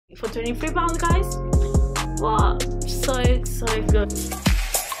For £23, guys. What? So good.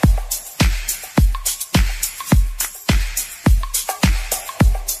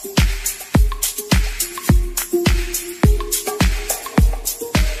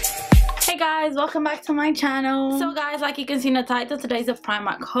 Hey guys, welcome back to my channel. So guys, like you can see in the title, today's a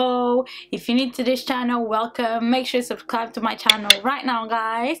Primark haul. If you're new to this channel, welcome. Make sure you subscribe to my channel right now,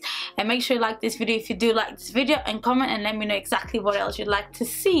 guys, and make sure you like this video if you do like this video, and comment and let me know exactly what else you'd like to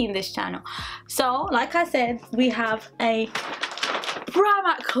see in this channel. So like I said, we have a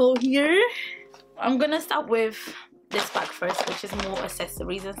Primark haul here. I'm gonna start with this bag first, which is more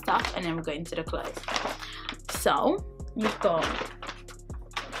accessories and stuff, and then we're going to the clothes. So we've got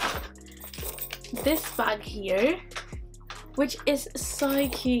this bag here, which is so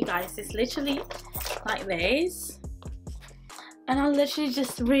cute, guys. It's literally like this, and I literally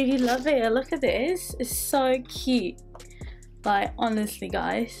just really love it. Look at this, it's so cute. Like, honestly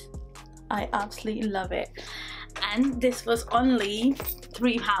guys, I absolutely love it. And this was only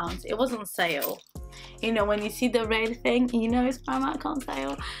 £3. It was on sale. You know, when you see the red thing, you know it's Primark on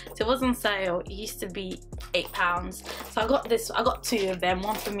sale. So it was on sale. It used to be £8. So I got this. I got two of them,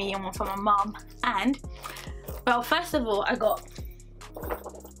 one for me and one for my mum. And well, first of all, I got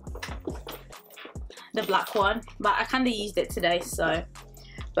the black one, but I kind of used it today. So,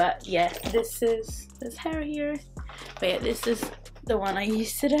 but yeah, this is this hair here. But yeah, this is the one I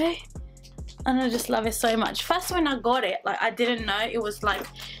used today, and I just love it so much. First, when I got it, like, I didn't know it was like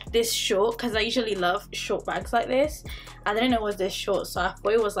this short, because I usually love short bags like this. I didn't know it was this short, so I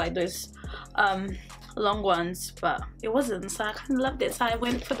thought it was like those long ones, but it wasn't. So I kind of loved it, so I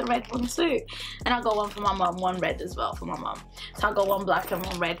went for the red one too. And I got one for my mum, one red as well for my mum. So I got one black and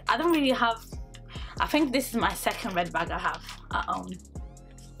one red. I don't really have, I think this is my second red bag I have at home.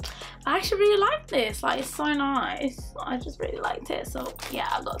 I actually really like this. Like, it's so nice. I just really liked it. So yeah,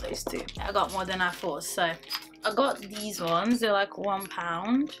 I got those two. I got more than I thought. So I got these ones. They're like £1. I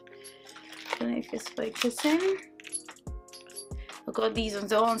don't know if it's focusing. I got these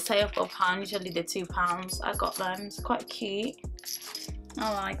ones. They're on sale for £1. Usually they're £2. I got them. It's quite cute.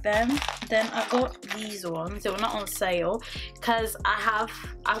 I like them. Then I got these ones. They were not on sale because I've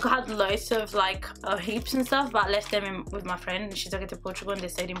had loads of like hoops and stuff, but I left them with my friend, and she took it to Portugal, and they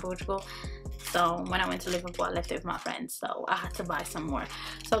stayed in Portugal. So when I went to Liverpool, I left it with my friend, so I had to buy some more.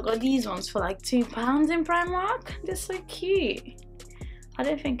 So I got these ones for like £2 in Primark. They're so cute. I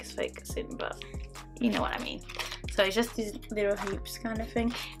don't think it's focusing, but you know what I mean. So it's just these little hoops kind of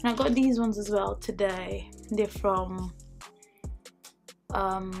thing. And I got these ones as well today. They're from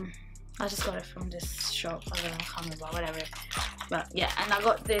I just got it from this shop. I don't know, I can't remember, whatever. But yeah, and I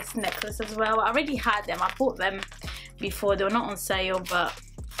got this necklace as well. I already had them. I bought them before. They were not on sale, but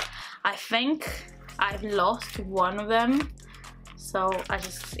I think I've lost one of them. So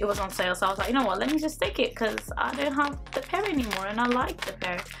it was on sale. So I was like, you know what, let me just take it, because I don't have the pair anymore, and I like the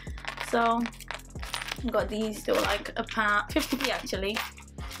pair. So I got these. They were like £1, 50p actually.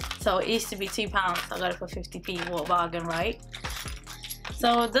 So it used to be £2. So I got it for 50p. What a bargain, right?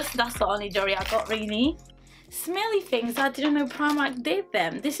 So that's the only jewelry I got, really. Smelly things, I didn't know Primark did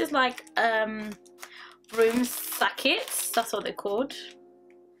them. This is like broom sackets. That's what they're called.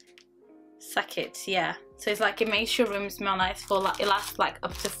 Sackets, yeah. So it's like, it makes your room smell nice for like, it lasts like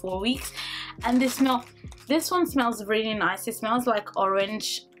up to 4 weeks. And this one smells really nice. It smells like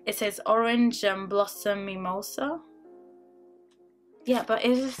orange. It says orange blossom mimosa. Yeah, but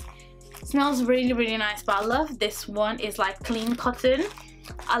it just smells really nice. But I love this one. It's like clean cotton.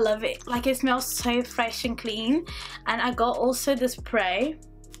 I love it. Like, it smells so fresh and clean. And I got also the spray,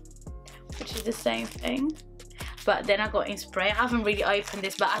 which is the same thing, but then I got in spray. I haven't really opened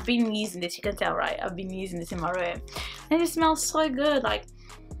this, but I've been using this. You can tell, right? I've been using this in my room, and it smells so good. Like,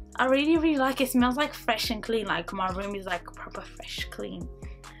 I really like it. It smells like fresh and clean. Like, my room is like proper fresh, clean.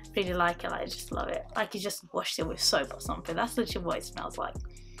 Really like it. Like, I just love it. Like, you just washed it with soap or something. That's literally what it smells like.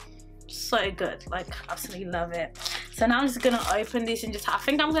 So good. Like, absolutely love it. So now I'm just gonna open this and I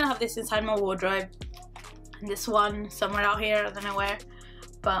think I'm gonna have this inside my wardrobe, and this one somewhere out here, I don't know where,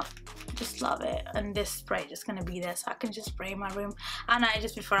 but just love it. And this spray just gonna be there, so I can just spray in my room. And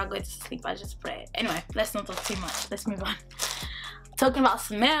just before I go to sleep, I just spray it. Anyway, let's not talk too much. Let's move on. Talking about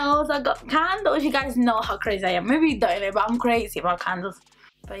smells, I got candles. You guys know how crazy I am. Maybe you don't know, but I'm crazy about candles.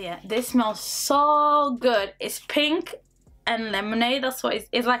 But yeah, this smells so good. It's pink and lemonade. That's what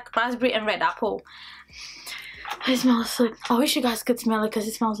it's like, raspberry and red apple. It smells so, I wish you guys could smell it, because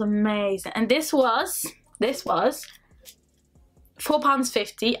it smells amazing. And this was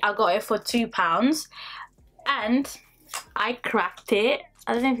 £4.50. I got it for £2, and I cracked it.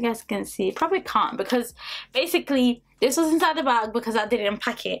 I don't know if you guys can see. Probably can't, because basically this was inside the bag because I didn't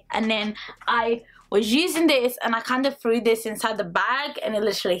pack it, and then I was using this and I kind of threw this inside the bag and it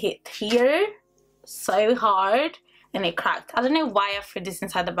literally hit here so hard and it cracked. I don't know why I threw this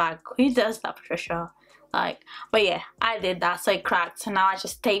inside the bag. Who does that, Patricia? Like, but yeah, I did that, so it cracked. So now I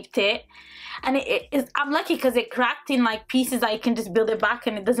just taped it, and I'm lucky because it cracked in like pieces that you can just build it back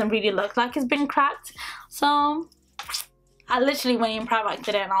and it doesn't really look like it's been cracked. So I literally went in Primark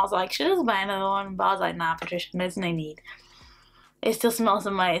today and I was like, should I just buy another one? But I was like, nah, Patricia, there's no need. It still smells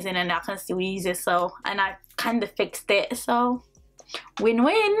amazing and I can still use it. So, and I kind of fixed it, so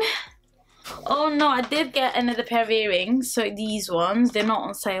win-win. Oh no, I did get another pair of earrings. So these ones, they're not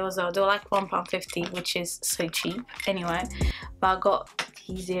on sale as well. They're like £1.50, which is so cheap anyway. But I got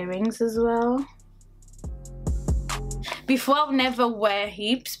these earrings as well. Before I would never wear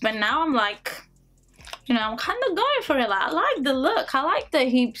hoops, but now I'm like, you know, I'm kind of going for it. Like, I like the look, I like the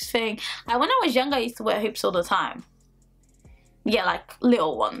hoops thing. Like when I was younger, I used to wear hoops all the time. Yeah, like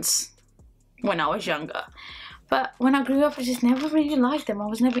little ones when I was younger. But when I grew up, I just never really liked them. I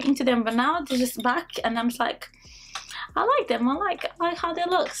was never into them. But now they're just back and I'm just like, I like them. I like how they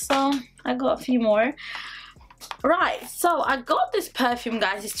look. So I got a few more. Right, so I got this perfume,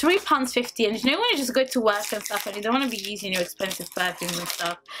 guys. It's £3.50, and you know when you just go to work and stuff and you don't want to be using your expensive perfumes and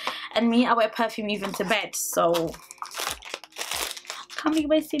stuff. And me, I wear perfume even to bed, so can't be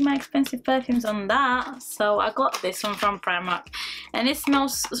wasting my expensive perfumes on that. So I got this one from Primark, and it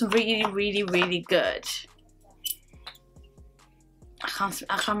smells really, really, really good. I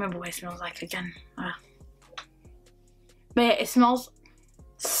can't remember what it smells like again. But yeah, it smells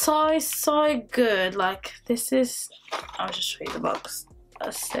so good. Like, this is, I'll just show you the box.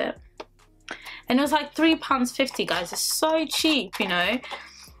 That's it. And it was like £3.50, guys. It's so cheap, you know.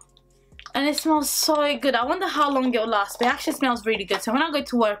 And it smells so good. I wonder how long it'll last, but it actually smells really good. So when I go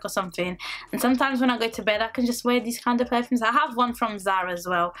to work or something, and sometimes when I go to bed, I can just wear these kind of perfumes. I have one from Zara as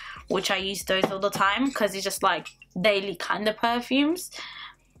well, which I use those all the time because it's just like daily kind of perfumes.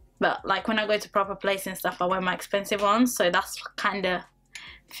 But like when I go to proper places and stuff, I wear my expensive ones. So that's kind of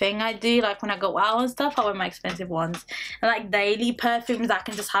thing I do. Like when I go out and stuff, I wear my expensive ones. And like daily perfumes I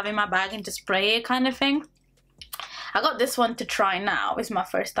can just have in my bag and just spray it kind of thing. I got this one to try now. It's my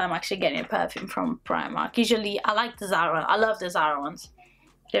first time actually getting a perfume from Primark. Usually I like the Zara. I love the Zara ones.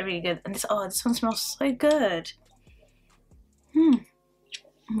 They're really good. And this one smells so good.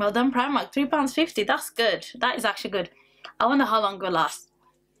 Well done, Primark. £3.50. That's good. That is actually good. I wonder how long it will last.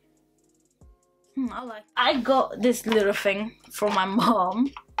 I got this little thing from my mom.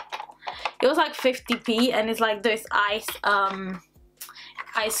 It was like 50p, and it's like those ice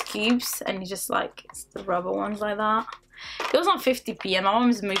cubes, and you just like, it's the rubber ones like that. It was on 50p, and my mom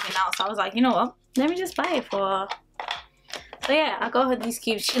is moving out, so I was like, you know what, let me just buy it for her. So yeah, I got her these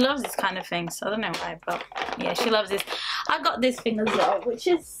cubes. She loves this kind of thing, so I don't know why, but yeah, she loves this. I got this thing as well, which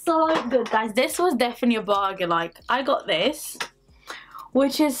is so good, guys. This was definitely a bargain. Like, I got this,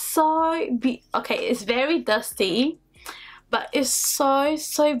 which is so okay, it's very dusty, but it's so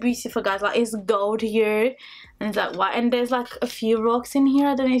beautiful, guys. Like, it's gold here, and it's like white, and there's like a few rocks in here.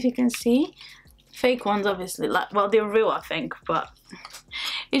 I don't know if you can see. Fake ones, obviously. Like, well, they're real, I think, but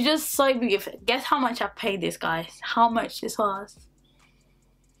it's just so beautiful. Guess how much I paid this, guys? How much this was?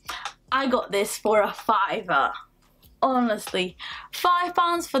 I got this for a £5. Honestly,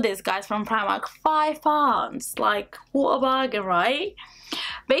 £5 for this, guys, from Primark. £5. Like, what a bargain, right?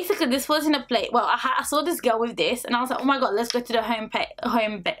 Basically, this was in a plate. Well, I saw this girl with this, and I was like, oh my god, let's go to the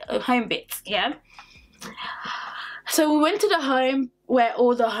home bits, yeah. So we went to the home where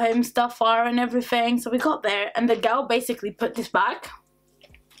all the home stuff are and everything. So we got there, and the girl basically put this back.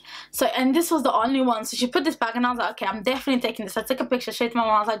 So, and this was the only one. So she put this back, and I was like, okay, I'm definitely taking this. I took a picture, showed to my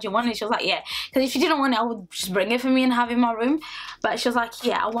mom. I was like, do you want it? She was like, yeah. Because if she didn't want it, I would just bring it for me and have it in my room. But she was like,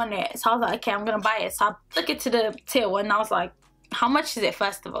 yeah, I want it. So I was like, okay, I'm going to buy it. So I took it to the till, and I was like, how much is it,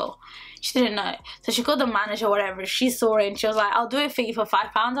 first of all? She didn't know. So she called the manager or whatever. She saw it, and she was like, I'll do it for you for £5.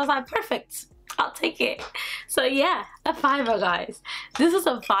 I was like, perfect. I'll take it. So yeah, a £5, guys. This is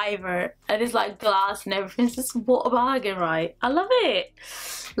a £5, and it's like glass and everything. It's just what a bargain, right? I love it.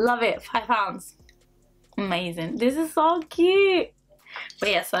 Love it. £5. Amazing. This is so cute. But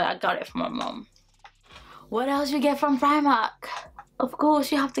yeah, so I got it from my mom. What else you get from Primark? Of course,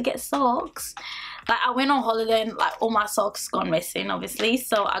 you have to get socks. Like, I went on holiday and like all my socks gone missing, obviously.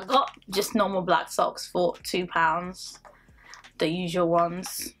 So I got just normal black socks for £2. The usual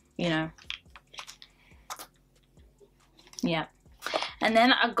ones, you know. Yeah. And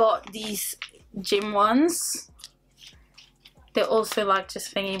then I got these gym ones. They're also like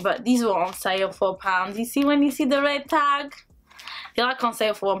just thingy, but these were on sale for £4. You see when you see the red tag? They're like on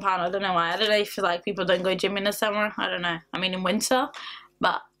sale for £1. I don't know why. I don't know if like people don't go gym in the summer. I don't know. I mean in winter.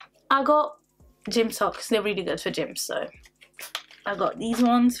 But I got gym socks. They're really good for gym. So I got these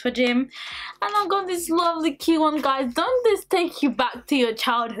ones for gym. And I got this lovely cute one, guys. Don't this take you back to your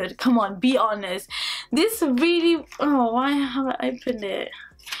childhood? Come on, be honest. This really... Oh, why haven't I opened it?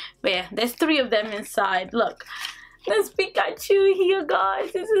 But yeah, there's 3 of them inside. Look. There's Pikachu here,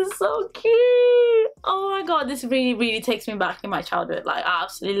 guys. This is so cute. Oh my god, this really takes me back in my childhood. Like, I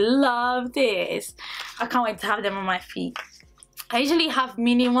absolutely love this. I can't wait to have them on my feet. I usually have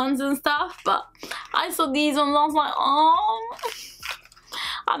mini ones and stuff, but I saw these ones. I was like, oh,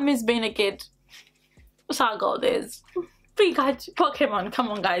 I miss being a kid. So I got this. Pikachu, Pokemon. Come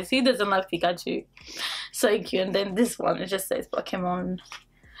on, guys. Who doesn't love Pikachu? So cute. And then this one, it just says Pokemon.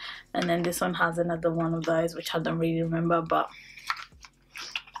 And then this one has another one of those, which I don't really remember, but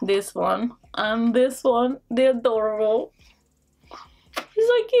this one and this one, they're adorable. It's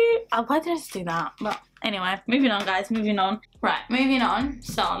so cute. Why did I just do that? But anyway, moving on, guys, moving on. Right, moving on.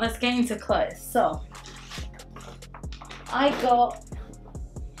 So let's get into clothes. So I got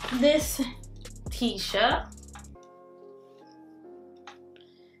this t-shirt.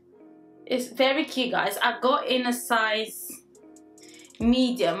 It's very cute, guys. I got in a size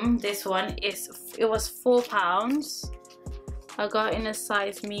medium. This one it was £4. I got in a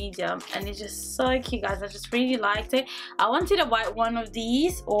size medium and it's just so cute, guys. I just really liked it. I wanted a white one of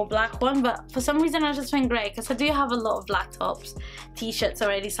these or black one, but for some reason I just went grey because I do have a lot of black tops t-shirts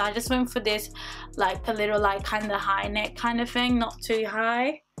already, so I just went for this like a little like kind of high neck kind of thing, not too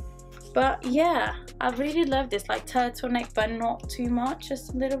high. But yeah, I really love this, like turtleneck but not too much,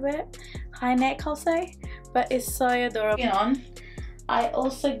 just a little bit high neck I'll say, but it's so adorable. I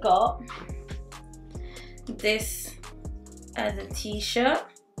also got this as a t-shirt,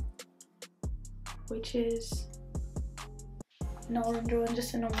 which is an orange one,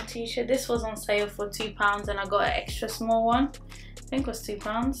 just a normal t-shirt. This was on sale for £2 and I got an extra small one. I think it was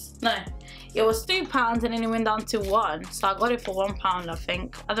 £2. No, it was £2 and then it went down to £1. So I got it for £1, I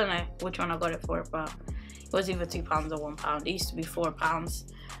think. I don't know which one I got it for, but it was either £2 or £1. It used to be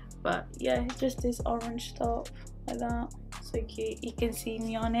 £4. But yeah, just this orange top like that. So cute. You can see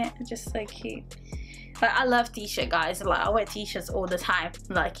me on it. Just so cute. Like, I love t-shirt, guys. Like, I wear t-shirts all the time,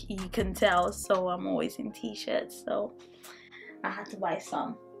 like you can tell. So I'm always in t-shirts, so I had to buy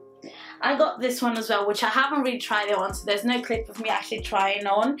some. I got this one as well, which I haven't really tried it on, so there's no clip of me actually trying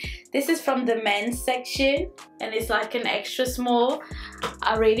on. This is from the men's section and it's like an extra small.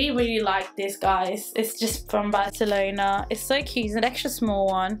 I really like this, guys. It's just from Barcelona. It's so cute. It's an extra small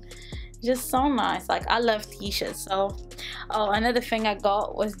one. Just so nice. Like, I love t-shirts. So oh, another thing I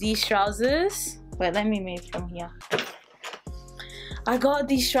got was these trousers. Wait, let me move from here. I got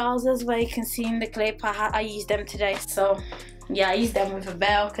these trousers where you can see in the clip. I used them today, so yeah, I used them with a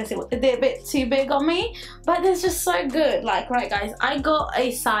belt because they're a bit too big on me, but they're just so good. Like, right, guys, I got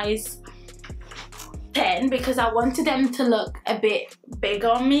a size 10 because I wanted them to look a bit big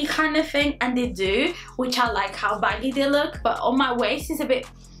on me kind of thing, and they do, which I like how baggy they look, but on my waist is a bit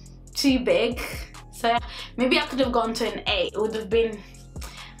too big. So maybe I could have gone to an 8. It would have been,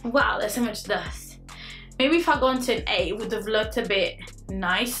 wow, there's so much dust. Maybe if I gone to an 8, it would have looked a bit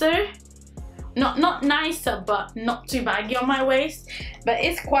nicer. Not nicer, but not too baggy on my waist. But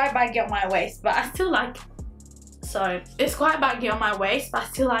it's quite baggy on my waist, but I still like it. So it's quite baggy on my waist, but I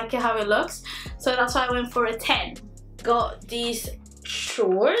still like it how it looks. So that's why I went for a 10. Got these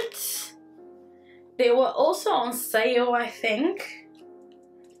shorts. They were also on sale, I think,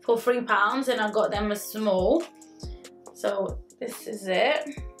 for £3, and I got them a small. So this is it.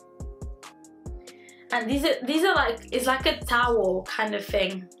 And these are like, it's like a towel kind of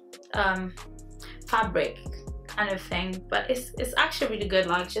thing, fabric kind of thing, but it's actually really good,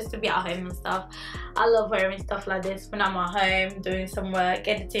 like just to be at home and stuff. I love wearing stuff like this when I'm at home doing some work,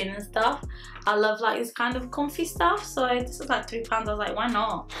 editing and stuff. I love like this kind of comfy stuff, so this is like £3. I was like, why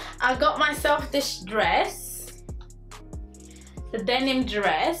not? I got myself this dress, the denim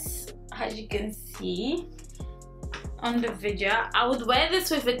dress, as you can see on the video. I would wear this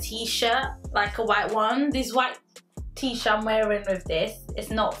with a t-shirt, like a white one. This white t-shirt I'm wearing with this,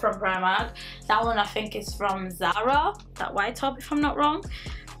 it's not from Primark. That one I think is from Zara, that white top if I'm not wrong.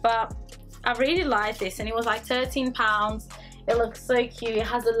 But I really like this, and it was like £13. It looks so cute. It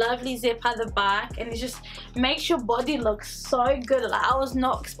has a lovely zip at the back, and it just makes your body look so good. Like, I was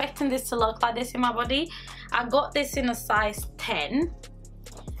not expecting this to look like this in my body. I got this in a size 10.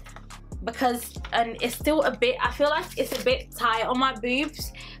 because, and it's still a bit, I feel like it's a bit tight on my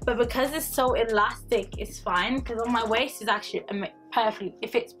boobs, but because it's so elastic, it's fine. Because on my waist is actually perfectly,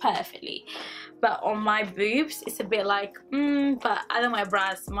 it fits perfectly, but on my boobs it's a bit like but I don't wear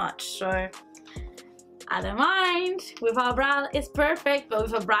bras much, so I don't mind. Without a bra it's perfect, but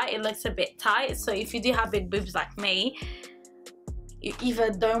with a bra it looks a bit tight. So if you do have big boobs like me, you either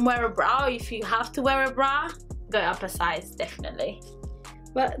don't wear a bra, or if you have to wear a bra, go up a size, definitely.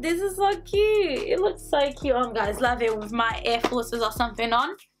 But this is so cute. It looks so cute on, guys. Love it with my Air Forces or something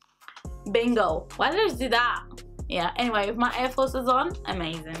on. Bingo. Why did I just do that? Yeah, anyway, with my Air Forces on,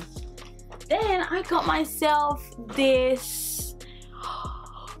 amazing. Then I got myself this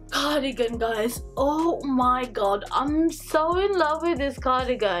cardigan, guys. Oh my god, I'm so in love with this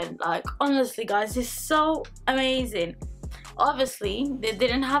cardigan. Like, honestly, guys, it's so amazing. Obviously, they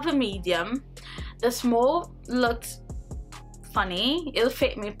didn't have a medium. The small looked funny. It'll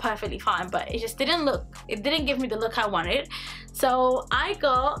fit me perfectly fine, but it just didn't look, it didn't give me the look I wanted. So I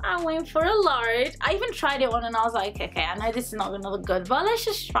went for a large. I even tried it on and I was like, okay, I know this is not gonna look good, but let's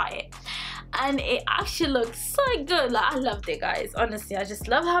just try it. And it actually looks so good. Like, I loved it, guys. Honestly, I just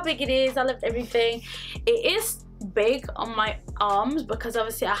love how big it is. I loved everything. It is big on my arms because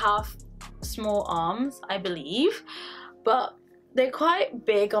obviously I have small arms, I believe, but they're quite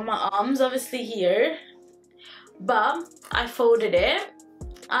big on my arms, obviously here. But I folded it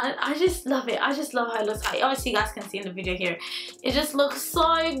and I just love it. I just love how it looks. Obviously you guys can see in the video here, it just looks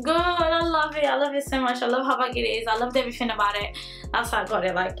so good. I love it. I love it so much. I love how big it is. I loved everything about it. That's how I got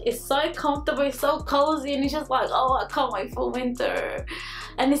it. Like, it's so comfortable, it's so cozy, and it's just like, oh, I can't wait for winter.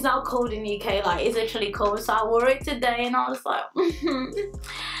 And it's now cold in the UK. Like, it's actually cold, so I wore it today and I was like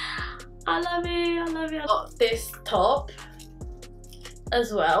I love it. I love it. I got this top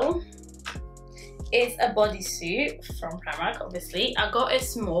as well. It's a bodysuit from Primark, obviously. I got it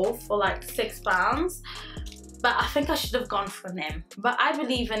small for like £6, but I think I should have gone for an M. But I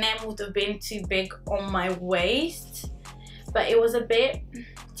believe an M would have been too big on my waist, but it was a bit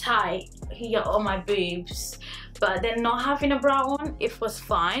tight here on my boobs. But then not having a bra on, it was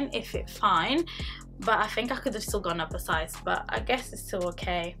fine, it fit fine. But I think I could have still gone up a size, but I guess it's still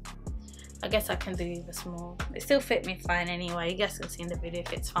okay. I guess I can do the small. It still fit me fine anyway. You guys can see in the video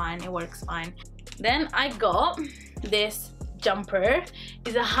if it's fine, it works fine. Then I got this jumper.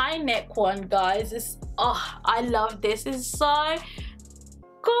 It's a high neck one, guys. It's, oh, I love this. It's so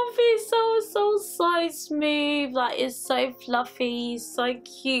comfy, so smooth. Like, it's so fluffy, so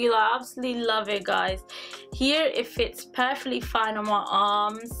cute. Like, I absolutely love it, guys. Here it fits perfectly fine on my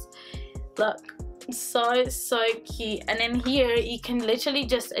arms. Look, so cute. And then here you can literally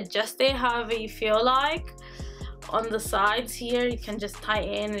just adjust it however you feel like. On the sides here you can just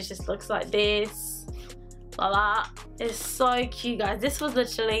tighten. It just looks like this, like that. It's so cute, guys. This was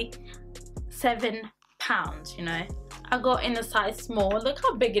literally £7, you know. I got in a size small. Look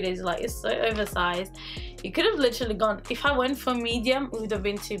how big it is. Like, it's so oversized. You could have literally gone, if I went for medium, it would have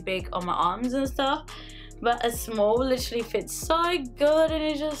been too big on my arms and stuff, but a small literally fits so good and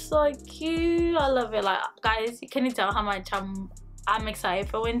it's just so cute. I love it. Like, guys, can you tell how much I'm excited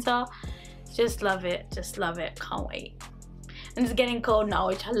for winter? Just love it, just love it, can't wait. And it's getting cold now,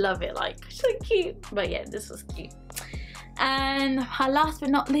 which I love it. Like, so cute. But yeah, this was cute. And last but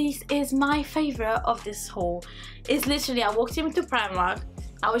not least is my favorite of this haul. It's literally, I walked into Primark.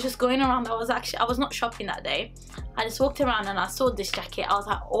 I was just going around. I was not shopping that day. I just walked around and I saw this jacket. I was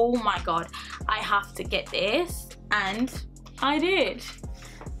like, oh my god, I have to get this. And I did.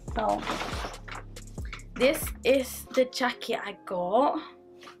 So this is the jacket I got.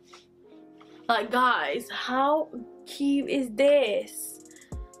 Like, guys, how cute is this?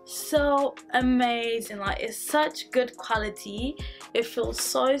 So amazing. Like, it's such good quality. It feels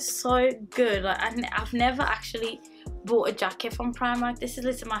so good. Like, I've never actually bought a jacket from Primark. This is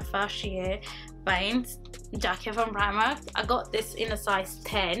literally my first year buying jacket from Primark. I got this in a size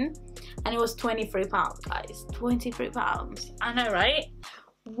 10 and it was £23, guys. £23. I know, right?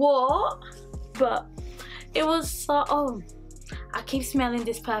 What? But it was so, oh, I keep smelling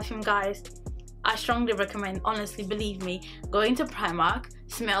this perfume, guys. I strongly recommend, honestly, believe me, go into Primark,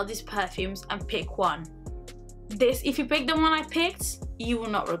 smell these perfumes and pick one. This, if you pick the one I picked, you will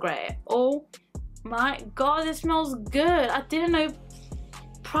not regret it. Oh my god, it smells good. I didn't know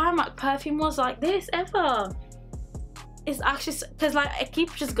Primark perfume was like this ever. It's actually, because like I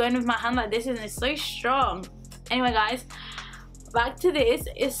keep just going with my hand like this and it's so strong. Anyway, guys, back to this.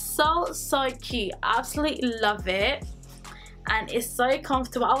 It's so cute. I absolutely love it. And it's so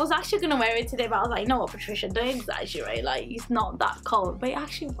comfortable. I was actually gonna wear it today, but I was like, you know what, Patricia, don't exaggerate. Like, it's not that cold. But it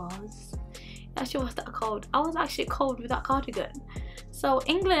actually was. It actually was that cold. I was actually cold with that cardigan. So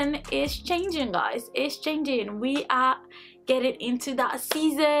England is changing, guys. It's changing. We are getting into that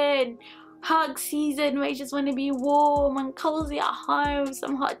season, hug season, where you just want to be warm and cozy at home,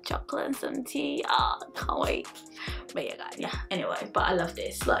 some hot chocolate and some tea. Can't wait. But yeah, guys, yeah, anyway, but I love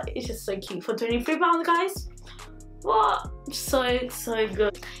this. Like, it's just so cute for £23, guys. What? So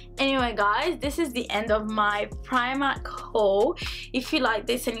good. Anyway, guys, this is the end of my Primark haul. If you like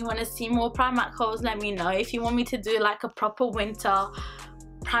this and you want to see more Primark hauls, let me know. If you want me to do like a proper winter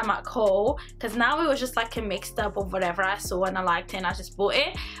Primark haul, because now it was just like a mixed up of whatever I saw and I liked it and I just bought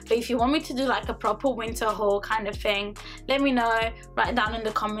it. But if you want me to do like a proper winter haul kind of thing, let me know. Write down in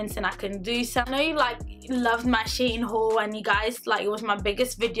the comments and I can do so. I know you like loved my Shein haul and you guys, like, it was my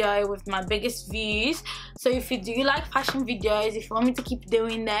biggest video with my biggest views. So if you do like fashion videos, if you want me to keep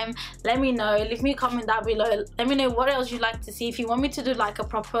doing them, let me know. Leave me a comment down below. Let me know what else you'd like to see. If you want me to do like a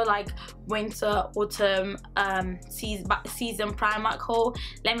proper like winter, autumn, season Primark haul,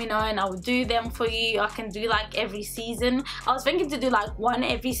 let me know and I will do them for you. I can do like every season. I was thinking to do like one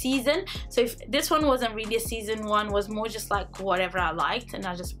every season. So if this one wasn't really a season one, was more just like whatever I liked and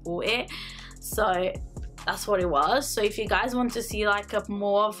I just bought it. So that's what it was. So if you guys want to see like a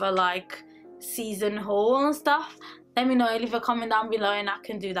more of a like season haul and stuff, let me know. Leave a comment down below and I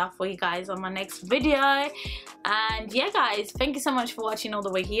can do that for you guys on my next video. And yeah, guys, thank you so much for watching all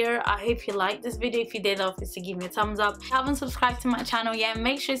the way here. I hope you liked this video. If you did, obviously give me a thumbs up. If you haven't subscribed to my channel yet,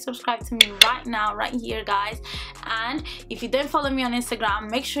 make sure you subscribe to me right now, right here, guys. And if you don't follow me on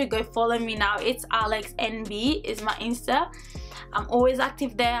Instagram, make sure you go follow me now. It's AlexNB is my Insta. I'm always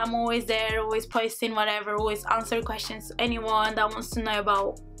active there. I'm always there, always posting whatever, always answering questions to anyone that wants to know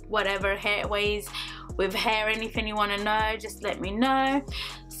about whatever hair ways with hair, anything you want to know, just let me know.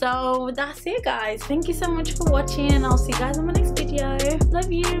 So that's it, guys. Thank you so much for watching and I'll see you guys in my next video.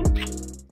 Love you.